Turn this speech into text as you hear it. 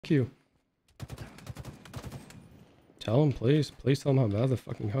you. Tell him, please. Please tell him how bad the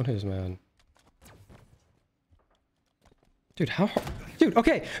fucking gun is, man. Dude, how hard? Dude,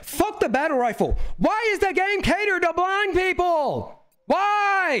 okay. Fuck the battle rifle. Why is the game catered to blind people?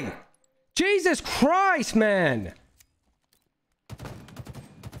 Why? Jesus Christ, man.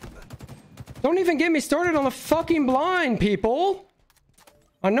 Don't even get me started on the fucking blind people.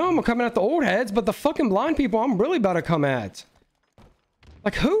 I know I'm coming at the old heads, but the fucking blind people I'm really about to come at.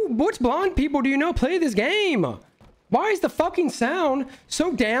 Like which blind people do you know play this game? Why is the fucking sound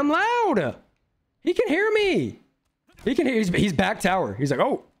so damn loud? He can hear me. He can hear, he's back tower. He's like,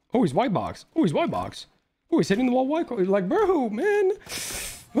 oh, he's white box. Oh, he's white box. Oh, he's hitting the wall white. He's like, bro, man.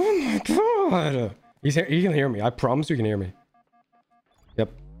 Oh my God. He can hear me. I promise you can hear me.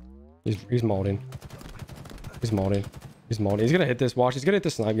 Yep. He's molding. He's molding. He's molding. He's gonna hit this. Watch. He's gonna hit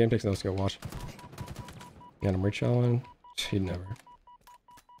this snipe game. Takes no skill. Watch. Got him rechalling. He'd never.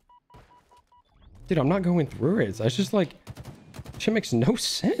 Dude, I'm not going through it. It's just like, shit makes no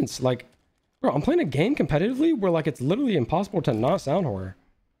sense. Like, bro, I'm playing a game competitively where like it's literally impossible to not sound horror.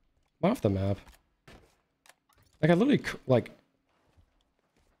 I'm off the map. Like I literally like.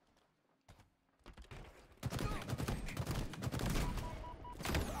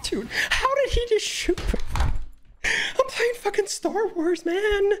 Dude, how did he just shoot me? I'm playing fucking Star Wars,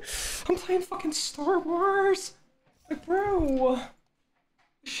 man. I'm playing fucking Star Wars. Like, bro.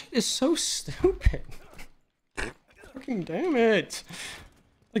 This shit is so stupid. Fucking damn it.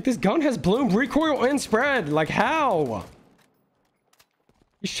 Like, this gun has bloom, recoil, and spread. Like, how?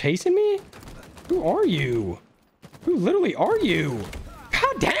 He's chasing me? Who are you? Who literally are you?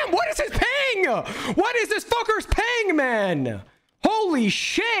 God damn, what is his ping? What is this fucker's ping, man? Holy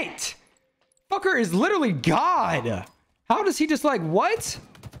shit! Fucker is literally God. How does he just like, what?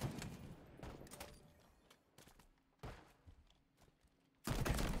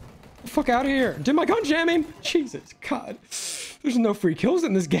 Fuck out of here. Did my gun jamming? Jesus, God. There's no free kills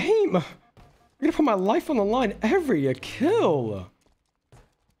in this game. I'm gonna put my life on the line every kill.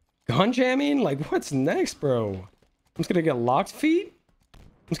 Gun jamming? Like, what's next, bro? I'm just gonna get locked feet?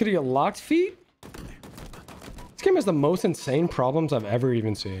 I'm just gonna get locked feet? This game has the most insane problems I've ever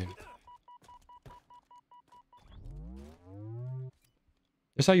even seen.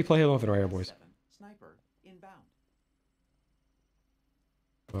 That's how you play Halo Infinite right here, boys. Sniper inbound.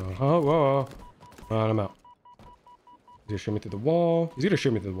 Whoa. Alright, I'm out. He's gonna shoot me through the wall. He's gonna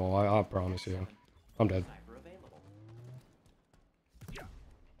shoot me through the wall. I promise you. I'm dead.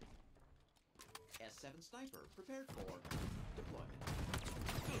 S7 sniper prepared for deployment.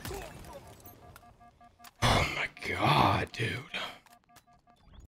 Oh my God, dude.